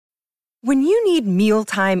When you need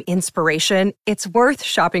mealtime inspiration, it's worth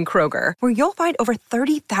shopping Kroger, where you'll find over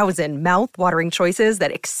 30,000 mouth-watering choices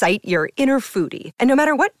that excite your inner foodie. And no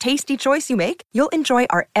matter what tasty choice you make, you'll enjoy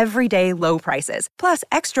our everyday low prices, plus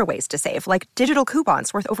extra ways to save, like digital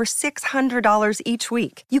coupons worth over $600 each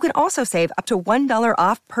week. You can also save up to $1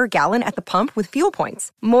 off per gallon at the pump with fuel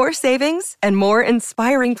points. More savings and more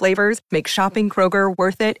inspiring flavors make shopping Kroger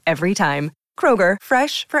worth it every time. Kroger,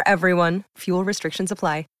 fresh for everyone. Fuel restrictions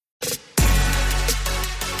apply.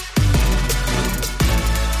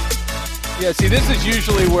 Yeah, see, this is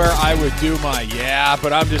usually where I would do my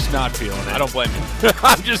but I'm just not feeling it. I don't blame you.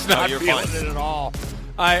 I'm just not feeling fine. it at all.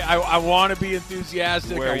 I want to be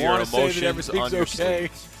enthusiastic. I want to say that everything's okay.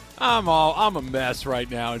 I'm a mess right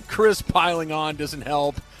now, and Chris piling on doesn't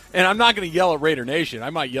help. And I'm not going to yell at Raider Nation. I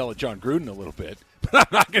might yell at John Gruden a little bit, but I'm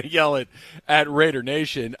not going to yell at Raider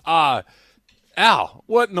Nation. Al,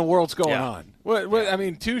 what in the world's going on? What? I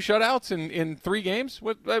mean, 2 shutouts in 3 games?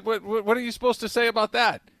 What are you supposed to say about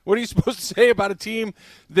that? What are you supposed to say about a team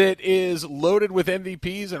that is loaded with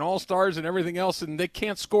MVPs and all-stars and everything else, and they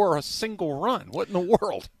can't score a single run? What in the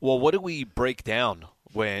world? Well, what do we break down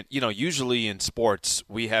when, usually in sports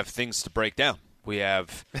we have things to break down. We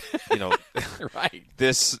have, right.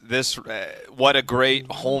 This what a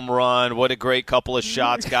great home run, what a great couple of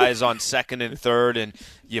shots, guys on second and third, and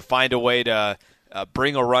you find a way to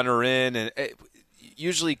bring a runner in, and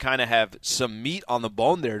usually kind of have some meat on the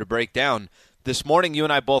bone there to break down. This morning, you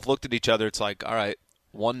and I both looked at each other. It's like, all right,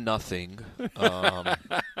 1-0.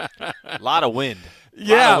 A lot of wind.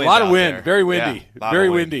 Yeah, a lot of wind. There. Very windy. Yeah,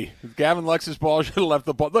 very windy. Gavin Lux's ball should have left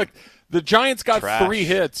the ball. Look, the Giants got 3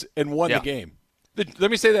 hits and won the game.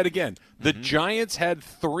 Let me say that again. The Giants had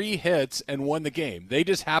 3 hits and won the game. They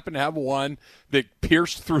just happened to have one that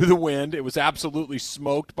pierced through the wind. It was absolutely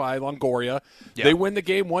smoked by Longoria. Yep. They win the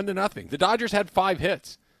game 1-0. The Dodgers had 5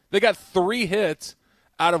 hits. They got 3 hits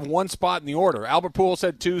out of 1 spot in the order. Albert Pujols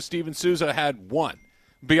had 2. Steven Souza had 1.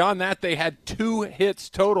 Beyond that, they had 2 hits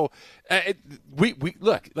total. We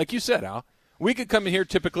look, like you said, Al, we could come in here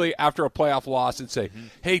typically after a playoff loss and say,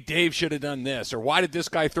 hey, Dave should have done this, or why did this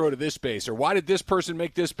guy throw to this base, or why did this person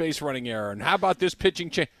make this base running error, and how about this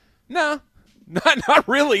pitching change? No, not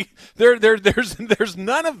really. There's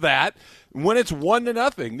none of that when it's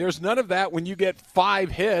 1-0. There's none of that when you get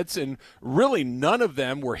 5 hits, and really none of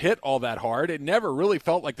them were hit all that hard. It never really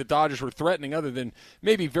felt like the Dodgers were threatening, other than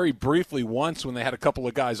maybe very briefly once when they had a couple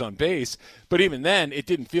of guys on base. But even then, it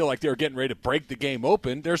didn't feel like they were getting ready to break the game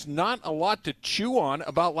open. There's not a lot to chew on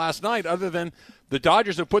about last night, other than the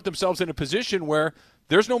Dodgers have put themselves in a position where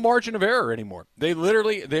there's no margin of error anymore. They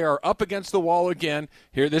are up against the wall again.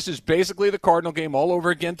 Here, this is basically the Cardinal game all over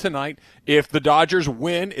again tonight. If the Dodgers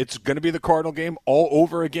win, it's going to be the Cardinal game all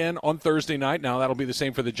over again on Thursday night. Now, that'll be the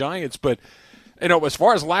same for the Giants. But, as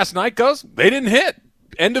far as last night goes, they didn't hit.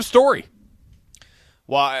 End of story.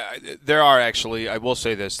 Well, there are actually, I will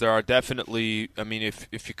say this, there are definitely,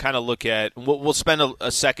 if you kind of look at, we'll spend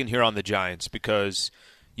a second here on the Giants, because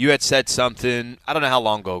you had said something, I don't know how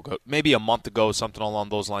long ago, maybe a month ago, something along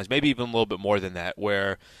those lines, maybe even a little bit more than that,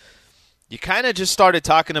 where you kind of just started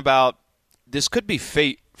talking about this could be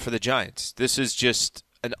fate for the Giants. This is just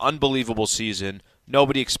an unbelievable season.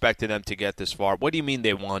 Nobody expected them to get this far. What do you mean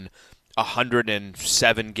they won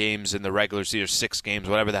 107 games in the regular season, 6 games,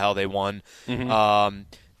 whatever the hell they won?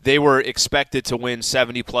 They were expected to win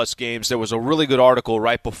 70-plus games. There was a really good article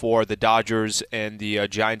right before the Dodgers and the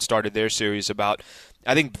Giants started their series about,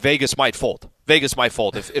 I think Vegas might fold.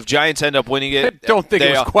 If Giants end up winning it, I don't think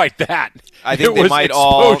it was quite that. I think they might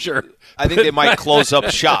exposure. I think they might close up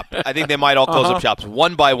shop. I think they might all close up shops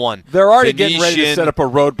one by one. They're already getting ready to set up a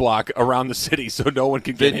roadblock around the city so no one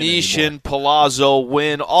can get in anymore. Venetian, Palazzo,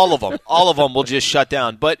 Wynn, all of them. All of them will just shut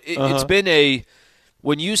down. But it's been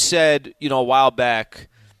when you said, a while back,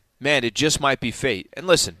 man, it just might be fate. And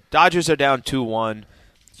listen, Dodgers are down 2-1.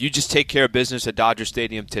 You just take care of business at Dodger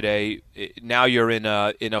Stadium today. Now you're in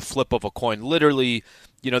a flip of a coin. Literally,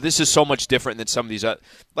 this is so much different than some of these.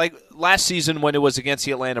 Like last season when it was against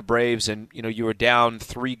the Atlanta Braves and, you were down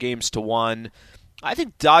 3-1. I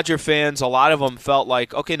think Dodger fans, a lot of them felt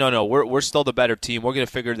like, okay, no, we're still the better team. We're going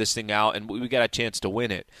to figure this thing out, and we got a chance to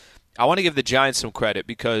win it. I want to give the Giants some credit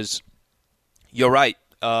because you're right.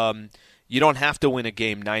 You don't have to win a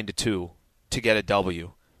game 9-2 to get a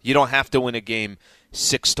W. You don't have to win a game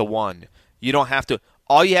 6-1. You don't have to.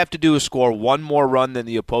 All you have to do is score one more run than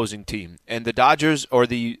the opposing team. And the Dodgers or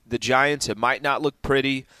the Giants, it might not look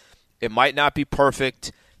pretty. It might not be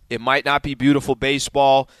perfect. It might not be beautiful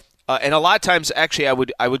baseball. And a lot of times, actually,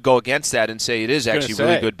 I would go against that and say it is actually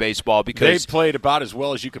really good baseball because they played about as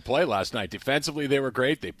well as you could play last night. Defensively, they were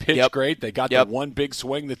great. They pitched great. They got the one big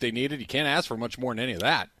swing that they needed. You can't ask for much more than any of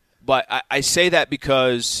that. But I say that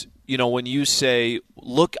because, when you say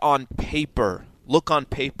look on paper,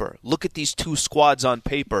 look at these two squads on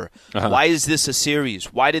paper. Why is this a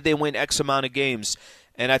series? Why did they win X amount of games?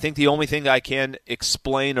 And I think the only thing I can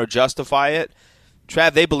explain or justify it,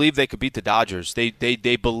 Trav, they believe they could beat the Dodgers. They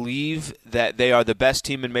believe that they are the best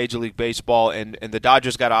team in Major League Baseball, and the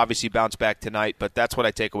Dodgers got to obviously bounce back tonight, but that's what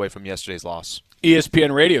I take away from yesterday's loss.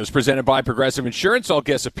 ESPN Radio is presented by Progressive Insurance. All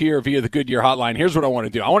guests appear via the Goodyear Hotline. Here's what I want to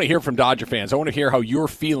do. I want to hear from Dodger fans. I want to hear how you're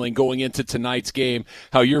feeling going into tonight's game,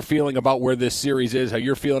 how you're feeling about where this series is, how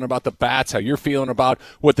you're feeling about the bats, how you're feeling about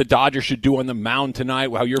what the Dodgers should do on the mound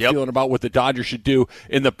tonight, how you're feeling about what the Dodgers should do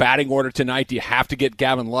in the batting order tonight. Do you have to get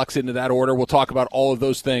Gavin Lux into that order? We'll talk about all of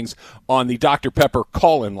those things on the Dr. Pepper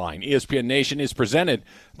call-in line. ESPN Nation is presented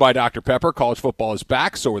by Dr. Pepper. College football is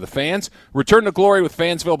back, so are the fans. Return to glory with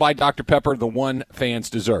Fansville by Dr. Pepper, the one fans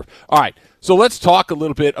deserve. All right, so let's talk a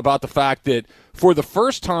little bit about the fact that for the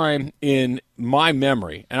first time in my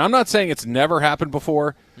memory, and I'm not saying it's never happened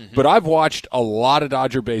before, but I've watched a lot of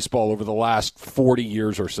Dodger baseball over the last 40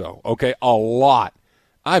 years or so, okay, a lot.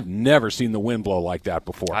 I've never seen the wind blow like that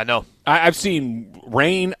before. I know. I've seen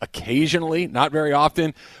rain occasionally, not very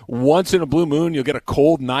often. Once in a blue moon, you'll get a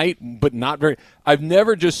cold night, but not very. I've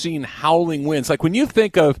never just seen howling winds. Like when you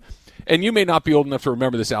think of, and you may not be old enough to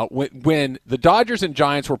remember this, Al, when the Dodgers and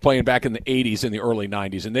Giants were playing back in the 80s and the early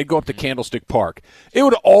 90s, and they'd go up to Candlestick Park, it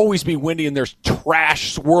would always be windy, and there's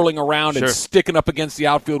trash swirling around and sticking up against the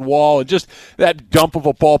outfield wall, and just that dump of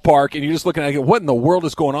a ballpark, and you're just looking at it, what in the world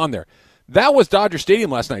is going on there? That was Dodger Stadium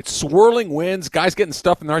last night. Swirling winds, guys getting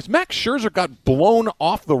stuff in their eyes. Max Scherzer got blown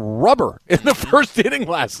off the rubber in the first inning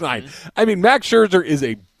last night. I mean, Max Scherzer is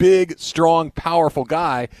a big, strong, powerful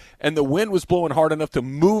guy, and the wind was blowing hard enough to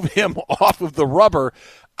move him off of the rubber.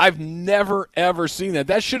 I've never, ever seen that.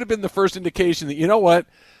 That should have been the first indication that, you know what,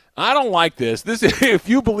 I don't like this. If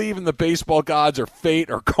you believe in the baseball gods or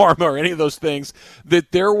fate or karma or any of those things,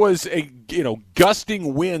 that there was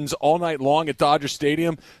gusting winds all night long at Dodger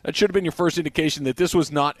Stadium, that should have been your first indication that this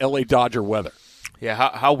was not L.A. Dodger weather. Yeah,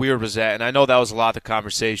 how weird was that? And I know that was a lot of the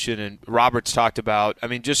conversation, and Roberts talked about,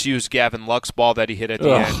 just use Gavin Lux's ball that he hit at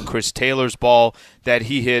the end, Chris Taylor's ball that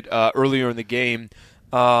he hit earlier in the game.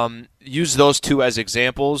 Use those two as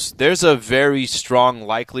examples. There's a very strong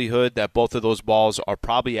likelihood that both of those balls are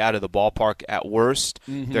probably out of the ballpark at worst.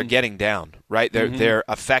 They're getting down, right? They're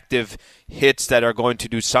effective hits that are going to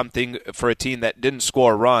do something for a team that didn't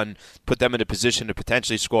score a run, put them in a position to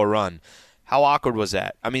potentially score a run. How awkward was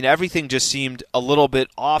that? Everything just seemed a little bit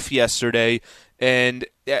off yesterday,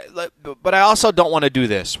 but I also don't want to do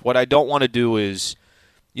this. What I don't want to do is,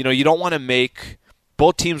 you don't want to make –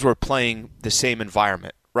 both teams were playing the same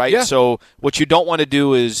environment, right? Yeah. So what you don't want to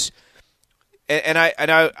do is, and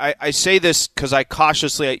I say this because I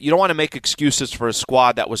cautiously, you don't want to make excuses for a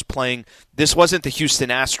squad that was playing. This wasn't the Houston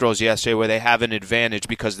Astros yesterday where they have an advantage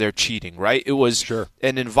because they're cheating, right? It was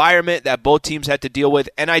an environment that both teams had to deal with,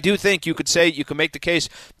 and I do think you could make the case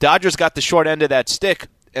Dodgers got the short end of that stick,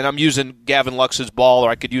 and I'm using Gavin Lux's ball, or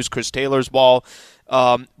I could use Chris Taylor's ball.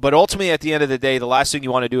 But ultimately, at the end of the day, the last thing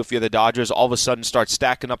you want to do if you're the Dodgers, all of a sudden start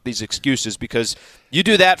stacking up these excuses, because you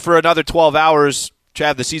do that for another 12 hours,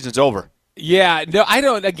 Trav, the season's over. Yeah, no, I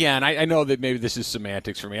don't. Again, I know that maybe this is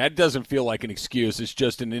semantics for me. It doesn't feel like an excuse. It's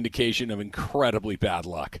just an indication of incredibly bad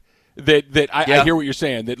luck. I hear what you're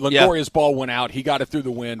saying, that Longoria's ball went out. He got it through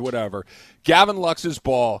the wind, whatever. Gavin Lux's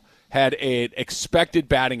ball had an expected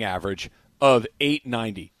batting average of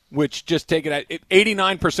 .890. Which, just take it at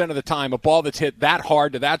 89% of the time, a ball that's hit that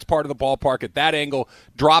hard to that part of the ballpark at that angle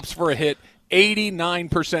drops for a hit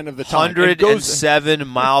 89% of the time.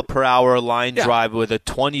 107-mile-per-hour line drive with a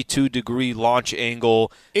 22-degree launch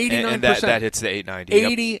angle, 89%. And that hits the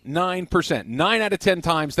 890. 89%. 9 out of 10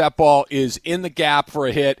 times that ball is in the gap for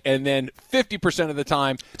a hit, and then 50% of the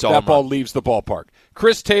time that ball leaves the ballpark.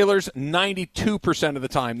 Chris Taylor's 92% of the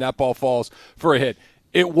time that ball falls for a hit.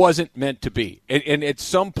 It wasn't meant to be. And at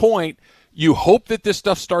some point, you hope that this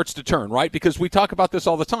stuff starts to turn, right? Because we talk about this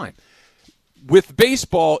all the time. With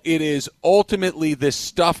baseball, it is ultimately this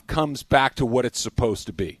stuff comes back to what it's supposed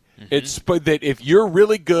to be. It's that if you're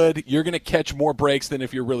really good, you're going to catch more breaks than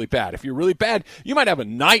if you're really bad. If you're really bad, you might have a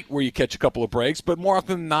night where you catch a couple of breaks, but more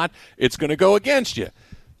often than not, it's going to go against you.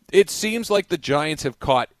 It seems like the Giants have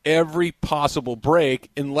caught every possible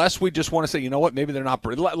break, unless we just want to say, you know what, maybe they're not.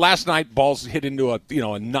 Last night, balls hit into a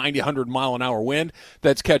 90, 100 mile an hour wind.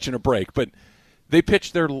 That's catching a break. But they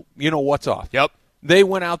pitched their, what's off. Yep. They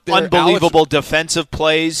went out there. Unbelievable defensive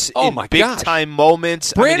plays in big-time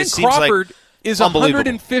moments. Brandon Crawford is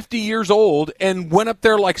 150 years old and went up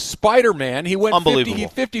there like Spider-Man. He went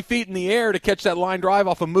 50 feet in the air to catch that line drive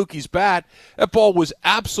off of Mookie's bat. That ball was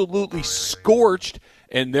absolutely scorched,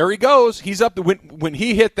 and there he goes. He's up. When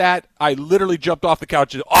he hit that, I literally jumped off the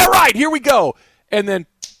couch and, all right, here we go. And then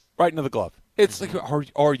right into the glove. It's like,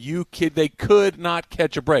 are you kidding? They could not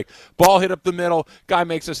catch a break. Ball hit up the middle. Guy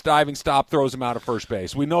makes a diving stop, throws him out of first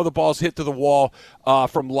base. We know the ball's hit to the wall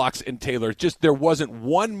from Lux and Taylor. Just there wasn't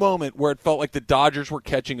one moment where it felt like the Dodgers were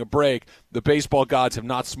catching a break. The baseball gods have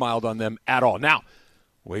not smiled on them at all. Now,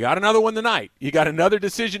 we got another one tonight. You got another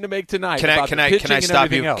decision to make tonight. Can I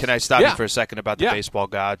stop you? Can I stop you for a second about the baseball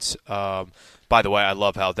gods? By the way, I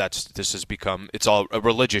love how this has become. It's all a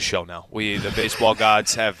religious show now. The baseball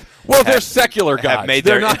gods have. They're secular gods. Have made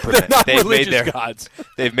their imprint. They're not religious gods.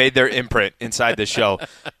 They've made their imprint inside the show.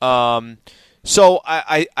 So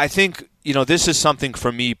I think this is something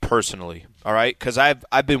for me personally. All right, because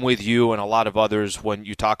I've been with you and a lot of others when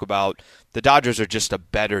you talk about the Dodgers are just a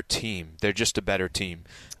better team. They're just a better team.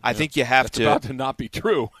 I think you have to. About to not be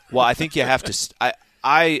true. Well, I think you have to.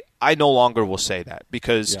 I no longer will say that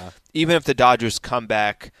because even if the Dodgers come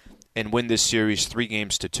back and win this series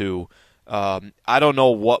 3-2, I don't know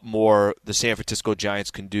what more the San Francisco Giants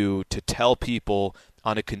can do to tell people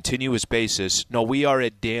on a continuous basis, no, we are a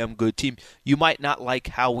damn good team. You might not like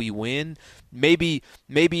how we win. Maybe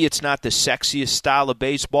it's not the sexiest style of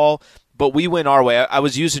baseball, but we win our way. I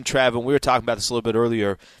was using Trav, and we were talking about this a little bit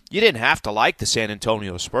earlier. You didn't have to like the San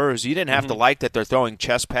Antonio Spurs. You didn't have to like that they're throwing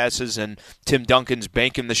chest passes and Tim Duncan's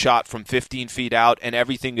banking the shot from 15 feet out, and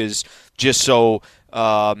everything is just so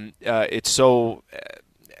it's so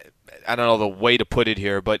I don't know the way to put it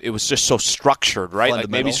here, but it was just so structured, right? Like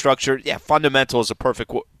maybe structured. Yeah, fundamental is a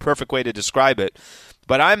perfect way to describe it.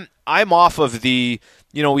 But I'm off of the,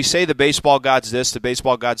 we say the baseball gods this, the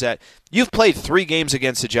baseball gods that. You've played 3 games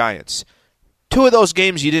against the Giants. 2 of those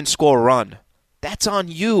games you didn't score a run. That's on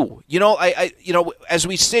you. As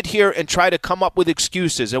we sit here and try to come up with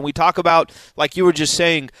excuses, and we talk about, like you were just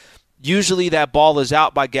saying, usually that ball is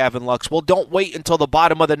out by Gavin Lux. Well, don't wait until the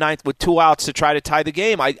bottom of the 9th with 2 outs to try to tie the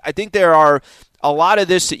game. I think there are a lot of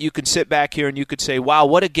this that you can sit back here and you could say, wow,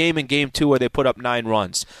 what a game in Game 2 where they put up 9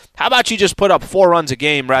 runs. How about you just put up 4 runs a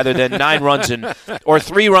game rather than 9 runs or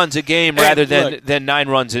 3 runs a game rather than 9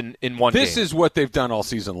 runs in one game? This is what they've done all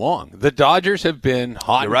season long. The Dodgers have been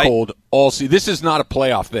hot and cold all season. This is not a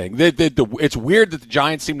playoff thing. It's weird that the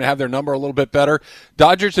Giants seem to have their number a little bit better.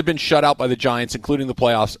 Dodgers have been shut out by the Giants, including the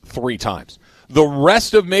playoffs, 3 times. The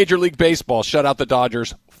rest of Major League Baseball shut out the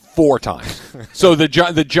Dodgers 4 times. So the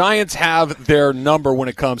Giants have their number when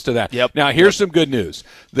it comes to that. Yep. Now, here's some good news.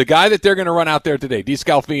 The guy that they're going to run out there today,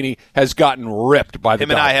 DeScalfini, has gotten ripped by the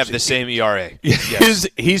Dodgers. Him and I have the same ERA.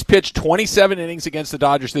 He's pitched 27 innings against the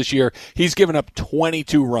Dodgers this year. He's given up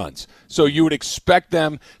 22 runs. So you would expect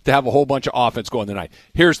them to have a whole bunch of offense going tonight.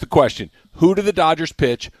 Here's the question. Who do the Dodgers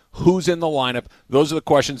pitch? Who's in the lineup? Those are the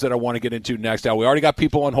questions that I want to get into next. Now, we already got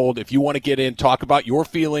people on hold. If you want to get in, talk about your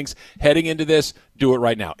feelings heading into this, do it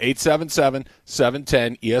right now.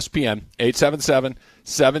 877-710-ESPN,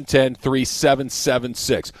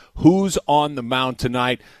 877-710-3776. Who's on the mound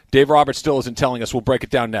tonight? Dave Roberts still isn't telling us. We'll break it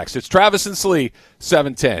down next. It's Travis and Slee,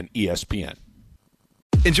 710 ESPN.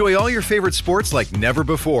 Enjoy all your favorite sports like never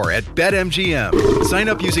before at BetMGM. Sign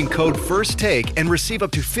up using code FIRSTTAKE and receive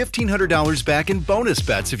up to $1,500 back in bonus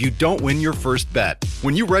bets if you don't win your first bet.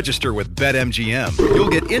 When you register with BetMGM,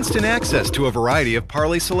 you'll get instant access to a variety of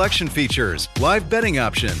parlay selection features, live betting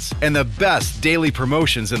options, and the best daily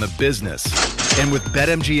promotions in the business. And with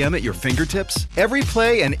BetMGM at your fingertips, every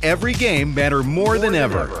play and every game matter more than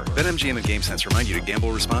ever. BetMGM and GameSense remind you to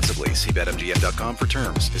gamble responsibly. See BetMGM.com for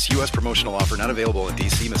terms. This U.S. promotional offer not available in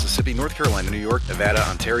D.C., Mississippi, North Carolina, New York, Nevada,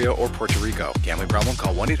 Ontario, or Puerto Rico. Gambling problem?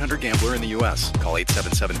 Call 1-800-GAMBLER in the U.S. Call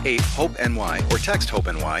 877-8-HOPE-NY or text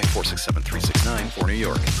HOPE-NY 467-369 for New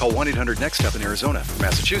York. Call 1-800-NEXT-STEP in Arizona. For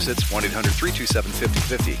Massachusetts,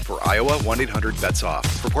 1-800-327-5050. For Iowa, 1-800-BETS-OFF.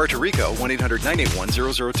 For Puerto Rico,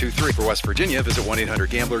 1-800-981-0023. For West Virginia, visit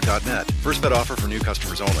 1-800-GAMBLER.net. First bet offer for new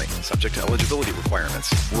customers only. Subject to eligibility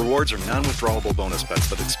requirements. Rewards are non-withdrawable bonus bets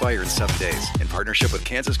that expire in 7 days. In partnership with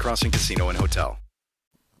Kansas Crossing Casino and Hotel.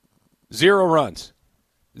 0 runs.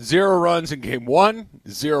 0 runs in Game 1,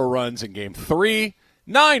 0 runs in Game 3,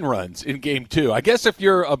 9 runs in Game 2. I guess if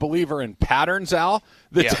you're a believer in patterns, Al,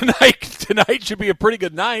 that tonight should be a pretty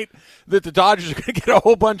good night, that the Dodgers are going to get a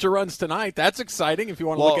whole bunch of runs tonight. That's exciting if you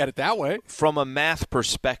want to look at it that way. From a math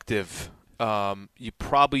perspective, you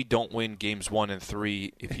probably don't win games 1 and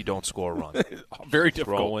 3 if you don't score a run. Very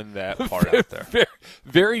difficult. Throwing that part out there. Very,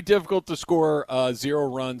 very difficult to score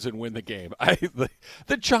 0 runs and win the game.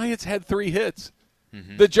 The Giants had 3 hits.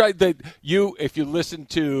 Mm-hmm. If you listen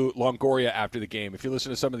to Longoria after the game, if you listen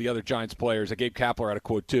to some of the other Giants players, Gabe Kapler had a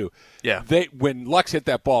quote too. Yeah. When Lux hit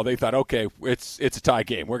that ball, they thought, okay, it's a tie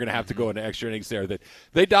game. We're going to have to go into extra innings there. That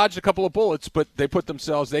they dodged a couple of bullets, but they put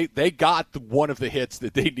themselves. They got one of the hits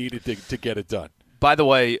that they needed to get it done. By the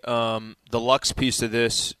way, the Lux piece of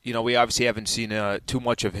this, we obviously haven't seen too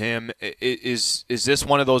much of him. Is this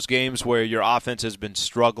one of those games where your offense has been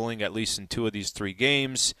struggling at least in 2 of these 3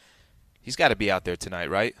 games? He's got to be out there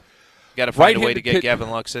tonight, right? You got to find a way to get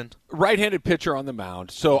Gavin Lux in. Right-handed pitcher on the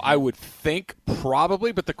mound, so I would think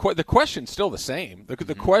probably, but the question's still the same.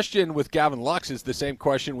 The question with Gavin Lux is the same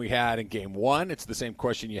question we had in Game 1. It's the same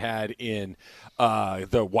question you had in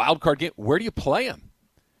the wild card game. Where do you play him?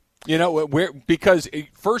 Because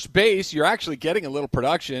first base, you're actually getting a little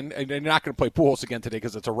production, and you're not going to play Pujols again today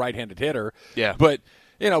because it's a right-handed hitter. Yeah. But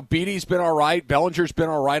Beaty's been all right. Bellinger's been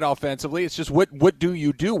all right offensively. It's just what do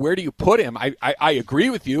you do? Where do you put him? I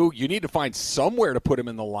agree with you. You need to find somewhere to put him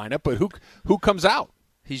in the lineup, but who comes out?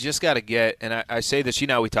 He's just got to get, and I say this,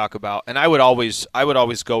 we talk about, and I would always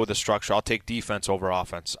go with the structure. I'll take defense over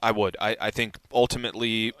offense. I would. I think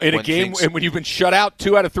ultimately in a game and when you've been shut out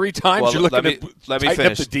 2 out of 3 times, you're looking to tighten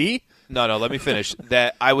up the D. No, let me finish.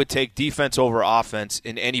 That I would take defense over offense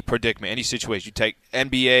in any predicament, any situation. You take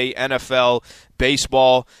NBA, NFL,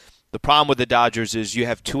 baseball. The problem with the Dodgers is you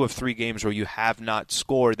have 2 of 3 games where you have not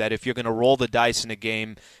scored. That if you're going to roll the dice in a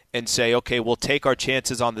game and say, okay, we'll take our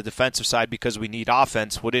chances on the defensive side because we need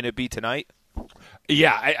offense, wouldn't it be tonight?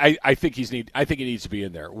 Yeah, I think he needs to be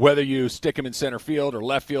in there. Whether you stick him in center field or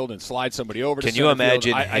left field and slide somebody over to center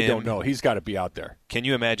field, I don't know. He's got to be out there. Can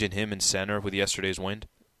you imagine him in center with yesterday's wind?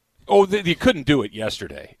 Oh, you couldn't do it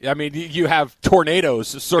yesterday. I mean, you have tornadoes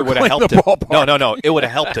circling the ballpark. No. It would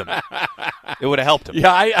have helped him. It would have helped him.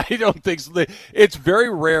 Yeah, I don't think so. It's very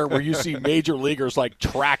rare where you see major leaguers like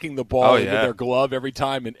tracking the ball into their glove every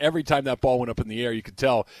time, and every time that ball went up in the air, you could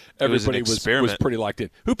tell everybody was pretty locked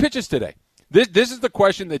in. Who pitches today? This is the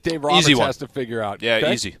question that Dave Roberts has to figure out. Yeah,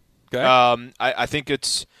 okay? Easy. Okay. I think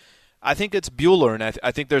it's Buehler, and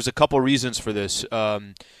I think there's a couple reasons for this.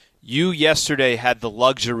 You yesterday had the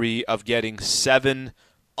luxury of getting 7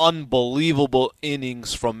 unbelievable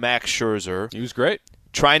innings from Max Scherzer. He was great.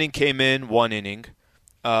 Trinan came in 1 inning.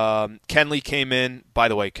 Kenley came in. By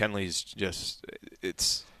the way, Kenley's just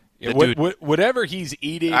whatever he's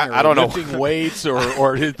eating, I don't lifting weights, or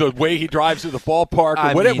the way he drives to the ballpark,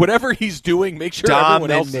 or whatever he's doing, make sure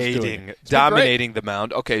everyone else is doing it. Dominating the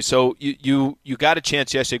mound. Okay, so you got a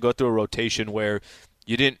chance yesterday to go through a rotation where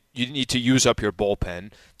you didn't need to use up your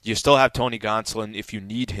bullpen. You still have Tony Gonsolin if you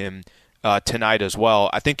need him tonight as well.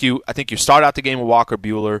 I think you start out the game with Walker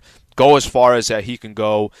Buehler, go as far as that he can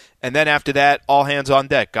go, and then after that, all hands on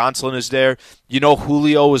deck. Gonsolin is there.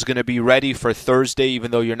 Julio is going to be ready for Thursday, even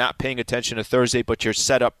though you're not paying attention to Thursday, but you're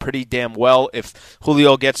set up pretty damn well. If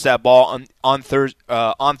Julio gets that ball on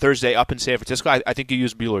Thursday up in San Francisco, I think you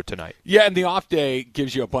use Buehler tonight. Yeah, and the off day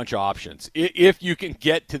gives you a bunch of options. If you can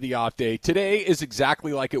get to the off day, today is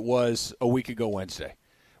exactly like it was a week ago Wednesday,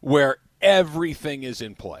 where everything is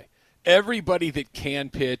in play. Everybody that can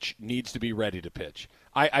pitch needs to be ready to pitch.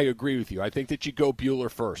 I agree with you. I think that you go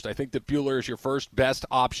Buehler first. I think that Buehler is your first best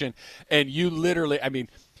option. And you literally,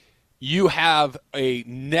 you have a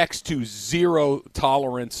next to zero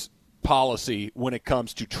tolerance policy when it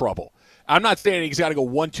comes to trouble. I'm not saying he's got to go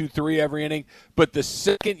 1, 2, 3 every inning, but the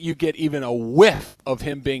second you get even a whiff of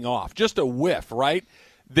him being off, just a whiff, right?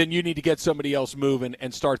 Then you need to get somebody else moving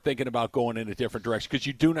and start thinking about going in a different direction because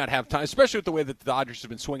you do not have time, especially with the way that the Dodgers have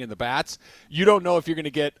been swinging the bats. You don't know if you're going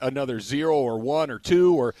to get another 0 or 1 or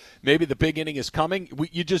 2 or maybe the big inning is coming.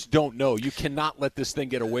 You just don't know. You cannot let this thing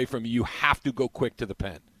get away from you. You have to go quick to the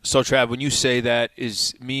pen. So, Trav, when you say that,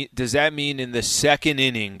 does that mean in the second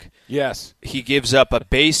inning yes, he gives up a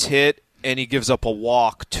base hit and he gives up a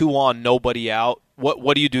walk, 2 on, nobody out?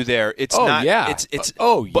 What do you do there? It's not. Yeah. It's.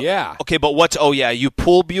 Yeah. Okay, but what's? Oh yeah. You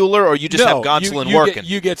pull Buehler, or you just have Gonsolin working.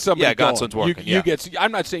 You get somebody. Yeah, Gonsolin's working. You get.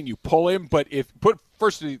 I'm not saying you pull him, but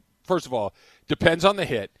first of all, depends on the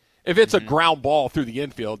hit. If it's a ground ball through the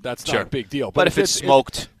infield, that's not a big deal. But if it's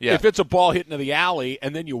smoked, if it's a ball hit into the alley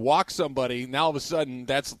and then you walk somebody, now all of a sudden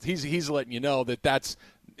he's letting you know that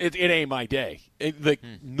it ain't my day.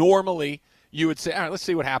 Normally you would say, all right, let's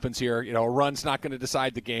see what happens here. A run's not going to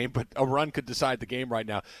decide the game, but a run could decide the game right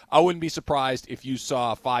now. I wouldn't be surprised if you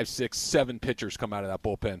saw 5, 6, 7 pitchers come out of that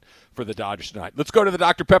bullpen for the Dodgers tonight. Let's go to the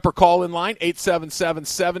Dr. Pepper call-in line,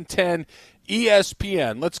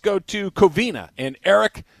 877-710-ESPN. Let's go to Covina and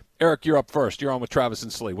Eric. Eric, you're up first. You're on with Travis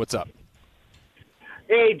and Slee. What's up?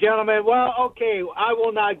 Hey, gentlemen. Well, okay, I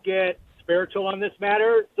will not get spiritual on this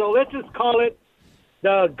matter, so let's just call it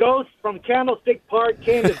the ghost from Candlestick Park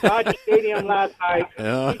came to Dodger Stadium last night.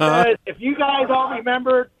 Because if you guys all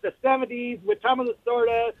remember the 70s with Tommy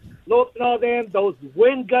Lasorda, Lopes and all them, those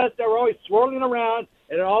wind gusts that were always swirling around,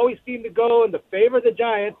 and it always seemed to go in the favor of the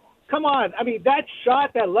Giants. Come on. I mean, that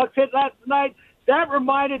shot that Lux hit last night, that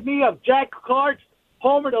reminded me of Jack Clark's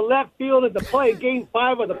homer to left field in the Game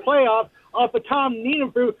 5 of the playoffs off of Tom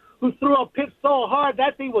Nienenfrew, who threw a pitch so hard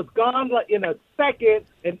that thing was gone in a second,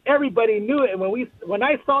 and everybody knew it. And when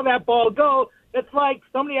I saw that ball go, it's like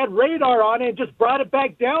somebody had radar on it and just brought it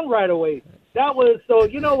back down right away. That was so.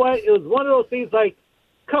 You know what? It was one of those things like,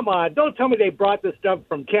 come on, don't tell me they brought this stuff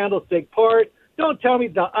from Candlestick Park. Don't tell me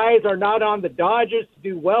the eyes are not on the Dodgers to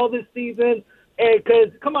do well this season.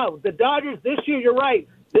 Because come on, the Dodgers this year, you're right.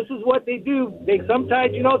 This is what they do. They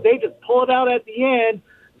sometimes, they just pull it out at the end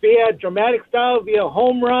via dramatic style, via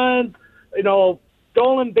home runs,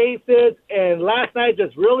 stolen bases, and last night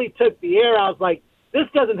just really took the air. I was like, this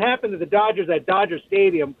doesn't happen to the Dodgers at Dodger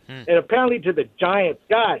Stadium, and apparently to the Giants.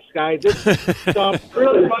 Gosh, guys, this is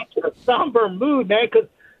really much a somber mood, man, because,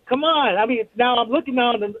 come on. I mean, now I'm looking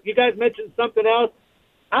now, and you guys mentioned something else.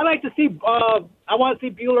 I like to see I want to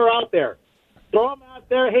see Buehler out there. Throw him out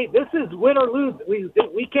there. Hey, this is win or lose.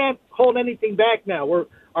 We can't hold anything back now.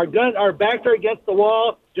 Our backs are against the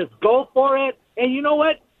wall. Just go for it. And you know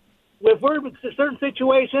what? If we're in certain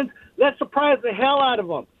situations, let's surprise the hell out of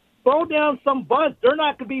them. Throw down some bunts. They're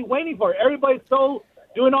not going to be waiting for it. Everybody's so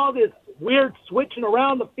doing all this weird switching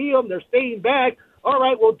around the field, and they're staying back. All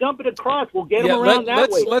right, we'll dump it across. We'll get them around that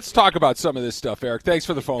way. Let's talk about some of this stuff, Eric. Thanks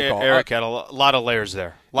for the phone call. Eric had a lot of layers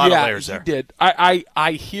there. A lot of layers there. He did.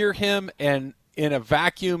 I hear him, and in a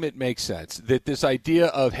vacuum, it makes sense that this idea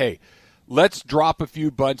of, hey, let's drop a few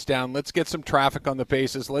bunts down. Let's get some traffic on the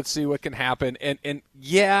bases. Let's see what can happen. And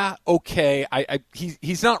yeah, okay,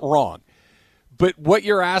 he's not wrong. But what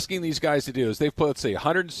you're asking these guys to do is they've played, let's say,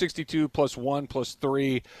 162 plus 1 plus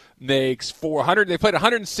 3 makes 400. They played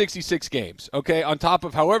 166 games, okay, on top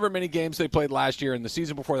of however many games they played last year and the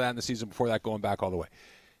season before that and the season before that going back all the way.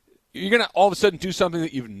 You're going to all of a sudden do something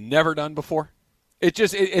that you've never done before?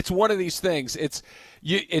 It's one of these things. It's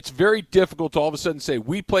very difficult to all of a sudden say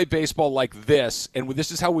we play baseball like this, and this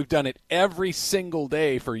is how we've done it every single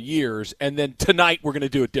day for years, and then tonight we're going to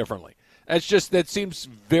do it differently. That seems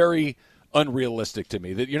very unrealistic to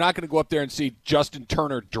me. That you're not going to go up there and see Justin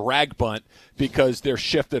Turner drag bunt because they're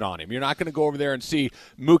shifted on him. You're not going to go over there and see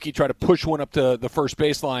Mookie try to push one up to the first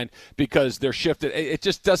baseline because they're shifted. It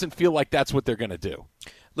just doesn't feel like that's what they're going to do.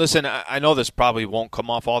 Listen, I know this probably won't come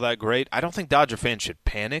off all that great. I don't think Dodger fans should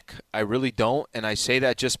panic. I really don't. And I say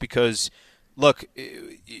that just because, look,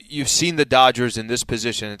 you've seen the Dodgers in this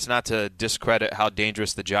position. It's not to discredit how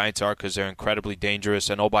dangerous the Giants are because they're incredibly dangerous.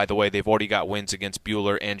 And, oh, by the way, they've already got wins against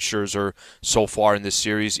Buehler and Scherzer so far in this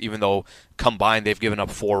series, even though combined they've given up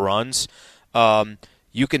 4 runs.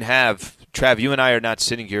 You can have – Trav, you and I are not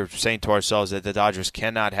sitting here saying to ourselves that the Dodgers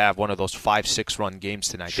cannot have one of those 5-6 run games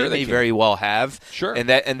tonight. Sure, they may very well have. Sure. And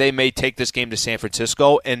they may take this game to San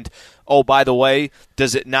Francisco. And, oh, by the way,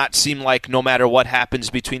 does it not seem like no matter what happens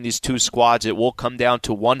between these two squads, it will come down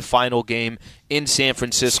to one final game in San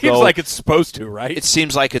Francisco? Seems like it's supposed to, right? It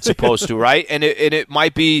seems like it's supposed to, right? And it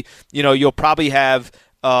might be, you'll probably have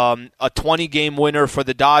a 20-game winner for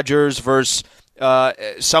the Dodgers versus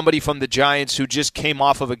somebody from the Giants who just came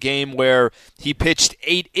off of a game where he pitched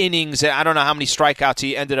 8 innings. I don't know how many strikeouts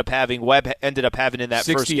he ended up having. Webb ended up having in that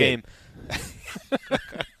 68. first game.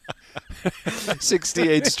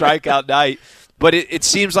 68 strikeout night. But it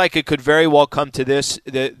seems like it could very well come to this.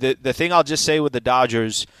 The thing I'll just say with the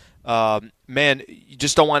Dodgers, man, you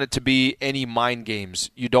just don't want it to be any mind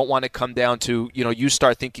games. You don't want to come down to, you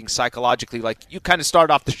start thinking psychologically like you kind of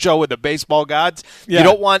start off the show with the baseball gods. Yeah.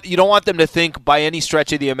 You don't want them to think by any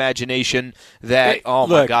stretch of the imagination that,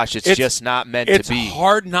 my gosh, it's just not meant to be. It's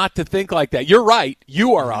hard not to think like that. You're right.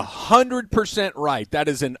 You are 100% right. That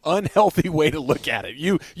is an unhealthy way to look at it.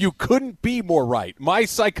 You couldn't be more right. My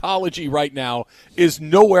psychology right now is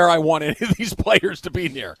nowhere I want any of these players to be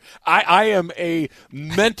near. I am a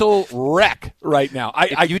mental wreck right now.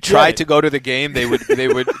 If you tried to go to the game, they would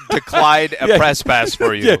decline a press pass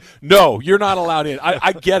for you. Yeah. No, you're not allowed in.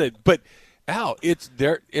 I get it, but Al,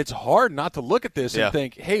 it's hard not to look at this and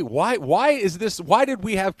think, hey, why is this? Why did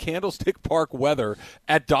we have Candlestick Park weather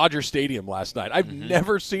at Dodger Stadium last night? I've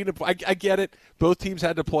never seen it. I get it. Both teams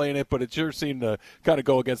had to play in it, but it sure seemed to kind of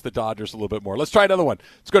go against the Dodgers a little bit more. Let's try another one.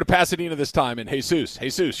 Let's go to Pasadena this time. And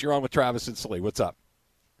Jesus, you're on with Travis and Slee. What's up?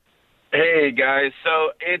 Hey, guys.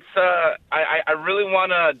 So it's I really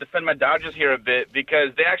want to defend my Dodgers here a bit because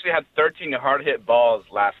they actually had 13 hard-hit balls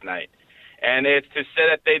last night. And it's to say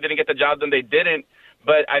that they didn't get the job done, they didn't.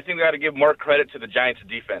 But I think we got to give more credit to the Giants'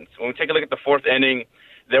 defense. When we take a look at the fourth inning,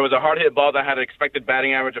 there was a hard-hit ball that had an expected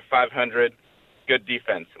batting average of 500. Good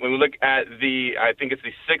defense. When we look at I think it's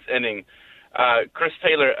the sixth inning, Chris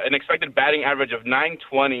Taylor, an expected batting average of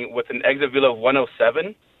 920 with an exit velo of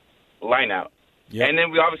 107, line out. Yep. And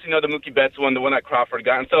then we obviously know the Mookie Betts one, the one that Crawford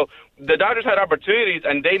got. And so the Dodgers had opportunities,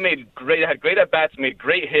 and they had great at-bats, made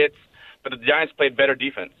great hits, but the Giants played better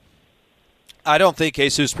defense. I don't think,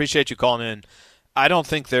 Jesus, appreciate you calling in. I don't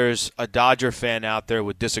think there's a Dodger fan out there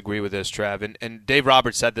would disagree with this, Trav. And Dave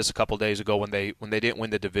Roberts said this a couple days ago when they didn't win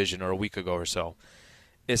the division, or a week ago or so.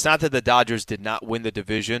 It's not that the Dodgers did not win the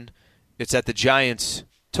division. It's that the Giants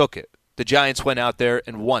took it. The Giants went out there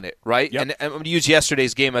and won it, right? Yep. And I'm going to use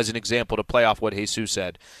yesterday's game as an example to play off what Jesus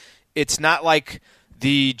said. It's not like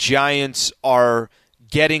the Giants are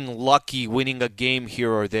getting lucky winning a game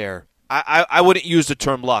here or there. I wouldn't use the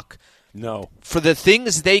term luck. No. For the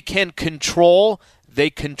things they can control, they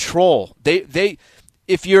control. They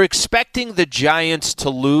if you're expecting the Giants to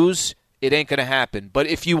lose, it ain't going to happen. But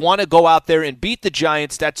if you want to go out there and beat the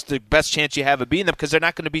Giants, that's the best chance you have of beating them because they're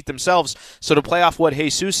not going to beat themselves. So to play off what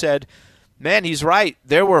Jesus said, man, he's right.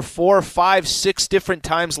 There were 4, 5, 6 different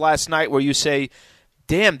times last night where you say,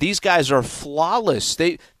 damn, these guys are flawless.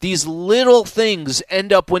 These little things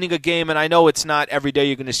end up winning a game, and I know it's not every day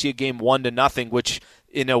you're going to see a game 1-0, which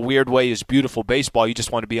in a weird way is beautiful baseball. You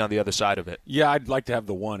just want to be on the other side of it. Yeah, I'd like to have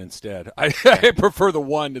the 1 instead. I prefer the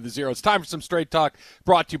 1 to the 0. It's time for some Straight Talk,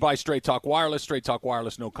 brought to you by Straight Talk Wireless. Straight Talk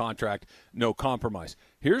Wireless, no contract, no compromise.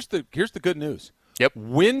 Here's the good news. Yep.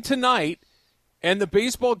 Win tonight, and the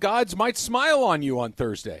baseball gods might smile on you on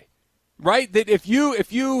Thursday. Right? That if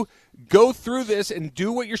you go through this and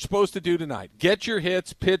do what you're supposed to do tonight, get your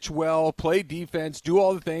hits, pitch well, play defense, do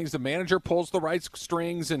all the things, the manager pulls the right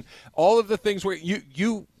strings, and all of the things where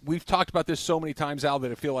we've talked about this so many times, Al,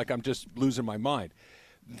 that I feel like I'm just losing my mind.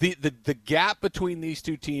 The gap between these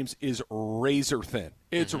two teams is razor thin.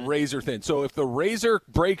 It's razor thin. So if the razor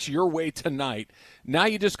breaks your way tonight, now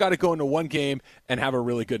you just got to go into one game and have a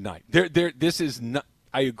really good night. This is not.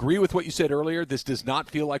 I agree with what you said earlier. This does not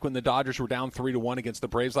feel like when the Dodgers were down 3-1 against the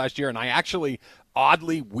Braves last year, and I actually,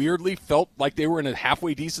 oddly, weirdly felt like they were in a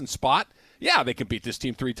halfway decent spot. Yeah, they can beat this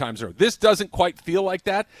team 3 times in a row. This doesn't quite feel like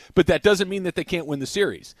that, but that doesn't mean that they can't win the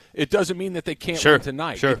series. It doesn't mean that they can't win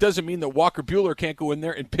tonight. Sure. It doesn't mean that Walker Buehler can't go in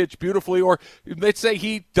there and pitch beautifully, or let's say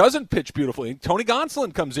he doesn't pitch beautifully. Tony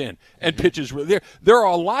Gonsolin comes in and pitches really. There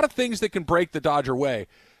are a lot of things that can break the Dodger way,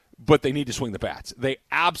 but they need to swing the bats. They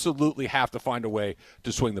absolutely have to find a way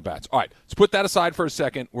to swing the bats. All right, let's put that aside for a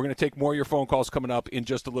second. We're going to take more of your phone calls coming up in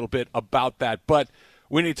just a little bit about that. But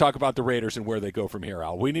we need to talk about the Raiders and where they go from here,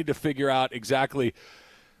 Al. We need to figure out exactly,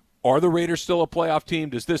 are the Raiders still a playoff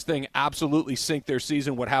team? Does this thing absolutely sink their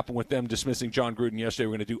season? What happened with them dismissing John Gruden yesterday?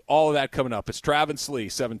 We're going to do all of that coming up. It's Trav and Slee,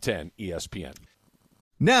 710 ESPN.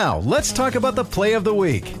 Now, let's talk about the play of the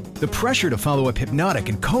week. The pressure to follow up Hypnotic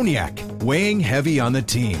and Cognac, weighing heavy on the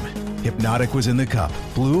team. Hypnotic was in the cup,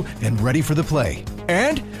 blue, and ready for the play.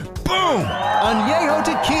 And boom! Añejo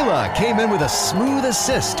Tequila came in with a smooth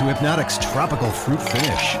assist to Hypnotic's tropical fruit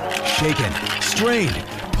finish. Shaken, strained,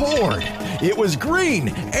 poured. It was green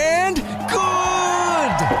and good!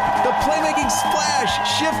 The playmaking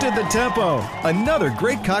splash shifted the tempo. Another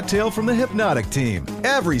great cocktail from the Hypnotic team.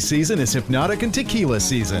 Every season is Hypnotic and Tequila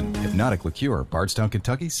season. Hypnotic Liqueur, Bardstown,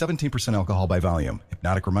 Kentucky, 17% alcohol by volume.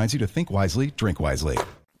 Hypnotic reminds you to think wisely, drink wisely.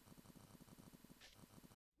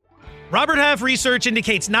 Robert Half research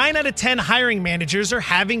indicates 9 out of 10 hiring managers are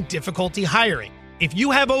having difficulty hiring. If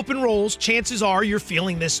you have open roles, chances are you're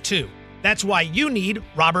feeling this too. That's why you need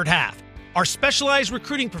Robert Half. Our specialized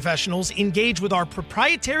recruiting professionals engage with our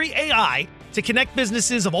proprietary AI to connect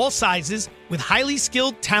businesses of all sizes with highly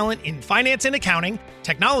skilled talent in finance and accounting,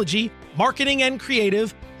 technology, marketing and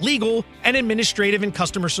creative, legal, and administrative and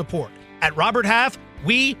customer support. At Robert Half,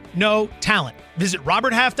 we know talent. Visit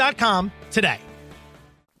roberthalf.com today.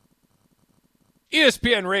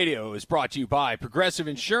 ESPN Radio is brought to you by Progressive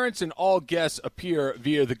Insurance, and all guests appear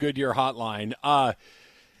via the Goodyear hotline.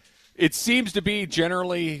 It seems to be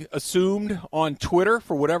generally assumed on Twitter,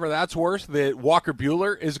 for whatever that's worth, that Walker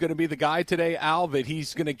Buehler is going to be the guy today, Al, that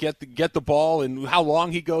he's going to get the ball, and how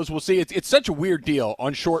long he goes, we'll see. It's such a weird deal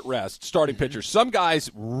on short rest, starting pitchers. Some guys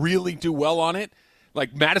really do well on it,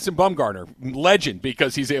 like Madison Bumgarner, legend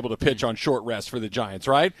because he's able to pitch on short rest for the Giants,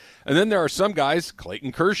 right? And then there are some guys,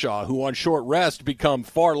 Clayton Kershaw, who on short rest become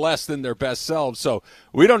far less than their best selves. So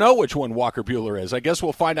we don't know which one Walker Buehler is. I guess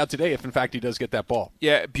we'll find out today if, in fact, he does get that ball.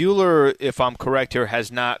 Yeah, Buehler, if I'm correct here, has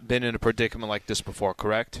not been in a predicament like this before,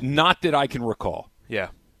 correct? Not that I can recall.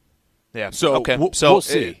 Yeah. Yeah. So, okay. We'll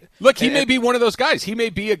see. Look, he may be one of those guys. He may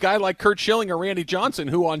be a guy like Curt Schilling or Randy Johnson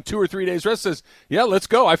who on 2 or 3 days rest says, yeah, let's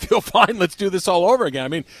go. I feel fine. Let's do this all over again. I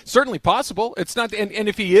mean, certainly possible. It's not, and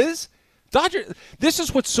if he is, Dodger, this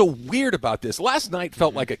is what's so weird about this. Last night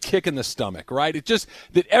felt like a kick in the stomach, right? It just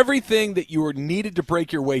that everything that you were needed to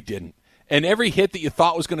break your way didn't. And every hit that you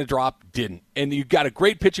thought was going to drop didn't. And you got a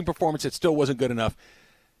great pitching performance that still wasn't good enough.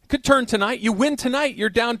 Could turn tonight. You win tonight. You're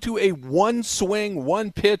down to a one swing,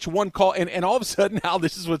 one pitch, one call. And all of a sudden, Al,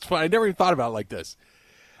 this is what's fun. I never even thought about it like this.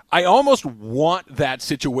 I almost want that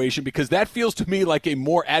situation because that feels to me like a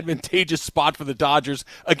more advantageous spot for the Dodgers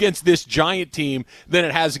against this Giant team than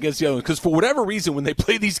it has against the other one. Because for whatever reason, when they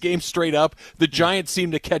play these games straight up, the Giants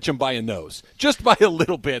seem to catch them by a nose, just by a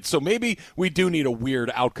little bit. So maybe we do need a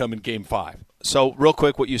weird outcome in Game 5. So real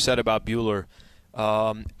quick, what you said about Buehler.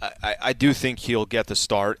 I do think he'll get the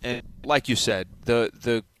start, and like you said,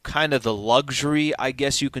 the kind of the luxury, I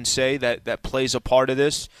guess you can say, that plays a part of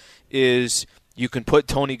this is you can put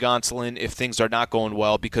Tony Gonsolin if things are not going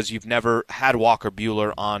well because you've never had Walker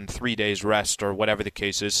Buehler on 3 days rest or whatever the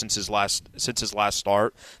case is since his last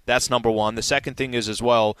start. That's number one. The second thing is as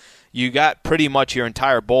well, you got pretty much your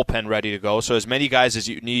entire bullpen ready to go. So as many guys as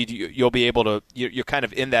you need, you'll be able to. You're kind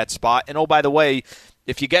of in that spot. And oh, by the way,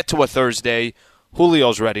 if you get to a Thursday,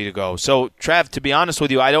 Julio's ready to go. So, Trav, to be honest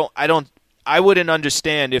with you, I wouldn't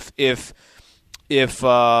understand if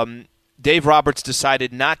Dave Roberts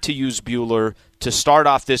decided not to use Buehler to start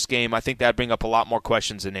off this game. I think that'd bring up a lot more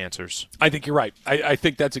questions than answers. I think you're right. I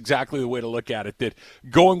think that's exactly the way to look at it, that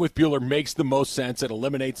going with Buehler makes the most sense. It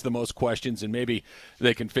eliminates the most questions, and maybe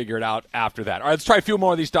they can figure it out after that. All right, let's try a few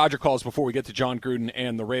more of these Dodger calls before we get to John Gruden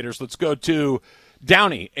and the Raiders. Let's go to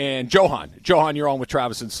Downey and Johan. Johan, you're on with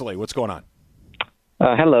Travis and Saleh. What's going on?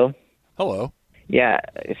 Hello. Hello.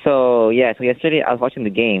 So yesterday I was watching the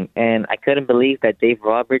game, and I couldn't believe that Dave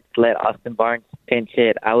Roberts let Austin Barnes pinch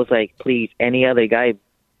hit. I was like, please, any other guy,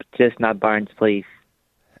 just not Barnes, please.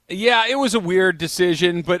 Yeah, it was a weird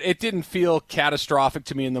decision, but it didn't feel catastrophic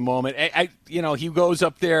to me in the moment. He goes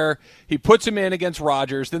up there, he puts him in against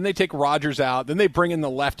Rodgers, then they take Rodgers out, then they bring in the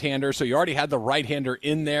left-hander, so you already had the right-hander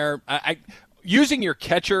in there. Using your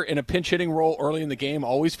catcher in a pinch-hitting role early in the game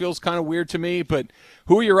always feels kind of weird to me, but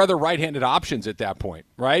who are your other right-handed options at that point,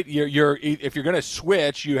 right? If you're going to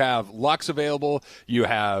switch, you have Lux available, you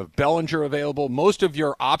have Bellinger available. Most of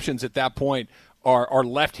your options at that point are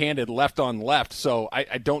left-handed, left on left, so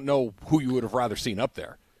I don't know who you would have rather seen up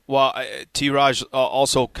there. Well, T-Raj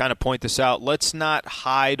also kind of point this out. Let's not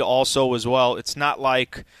hide also as well. It's not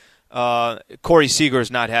like Corey Seager's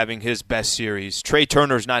not having his best series. Trey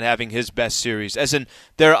Turner's not having his best series. As in,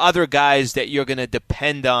 there are other guys that you're going to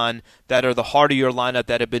depend on that are the heart of your lineup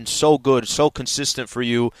that have been so good, so consistent for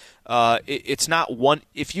you. It's not one.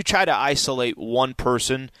 If you try to isolate one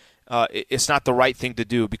person, it's not the right thing to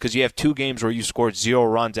do because you have 2 games where you scored 0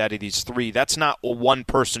 runs out of these 3. That's not a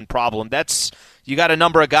one-person problem. You got a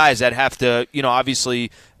number of guys that have to,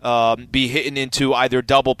 obviously be hitting into either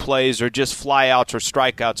double plays or just flyouts or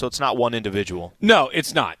strikeouts, so it's not one individual. No,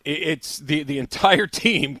 it's not. It's the entire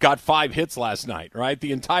team got 5 hits last night, right?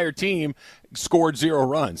 The entire team scored 0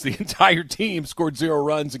 runs. The entire team scored 0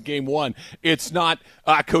 runs in Game 1. It's not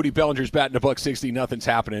Cody Bellinger's batting $160, nothing's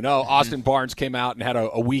happening. Oh, Austin Barnes came out and had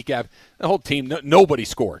a week after. The whole team, nobody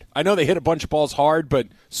scored. I know they hit a bunch of balls hard, but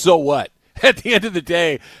so what? At the end of the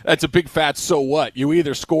day, that's a big fat so what. You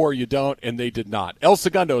either score or you don't, and they did not. El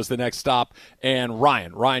Segundo is the next stop, and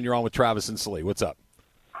Ryan. Ryan, you're on with Travis and Saleh. What's up?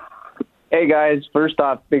 Hey, guys. First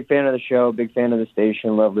off, big fan of the show, big fan of the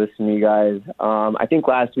station. Love listening to you guys. I think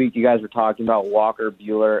last week you guys were talking about Walker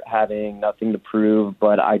Buehler having nothing to prove,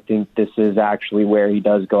 but I think this is actually where he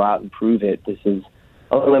does go out and prove it. This is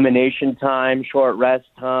elimination time, short rest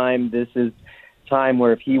time. This is time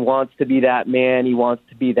where if he wants to be that man, he wants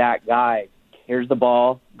to be that guy. Here's the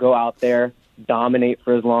ball, go out there, dominate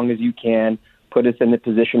for as long as you can, put us in the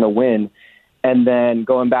position to win. And then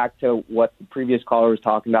going back to what the previous caller was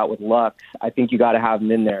talking about with Lux, I think you got to have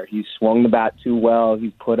him in there. He's swung the bat too well.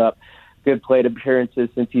 He's put up good plate appearances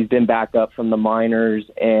since he's been back up from the minors,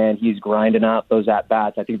 and he's grinding out those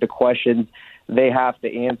at-bats. I think the questions they have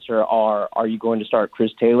to answer are you going to start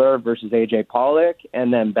Chris Taylor versus A.J. Pollock,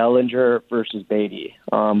 and then Bellinger versus Beatty?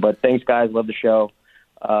 But thanks, guys. Love the show.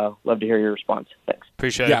 Love to hear your response. Thanks.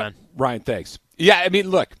 Appreciate it, man. Ryan, thanks. Yeah, I mean,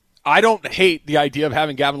 look, I don't hate the idea of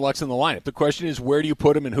having Gavin Lux in the lineup. The question is, where do you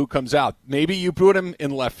put him and who comes out? Maybe you put him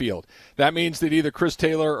in left field. That means that either Chris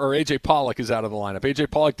Taylor or A.J. Pollock is out of the lineup. A.J.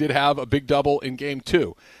 Pollock did have a big double in Game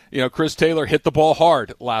 2. Chris Taylor hit the ball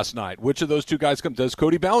hard last night. Which of those two guys come? Does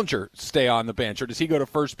Cody Bellinger stay on the bench, or does he go to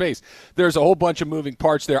first base? There's a whole bunch of moving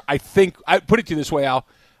parts there. I think, I put it to you this way, Al,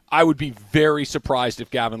 I would be very surprised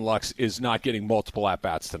if Gavin Lux is not getting multiple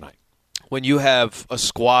at-bats tonight. When you have a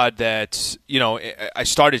squad that, I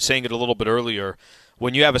started saying it a little bit earlier,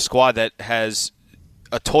 when you have a squad that has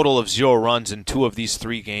a total of 0 runs in 2 of these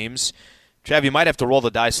 3 games, Trav, you might have to roll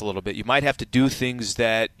the dice a little bit. You might have to do things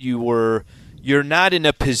that you're not in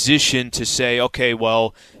a position to say, okay,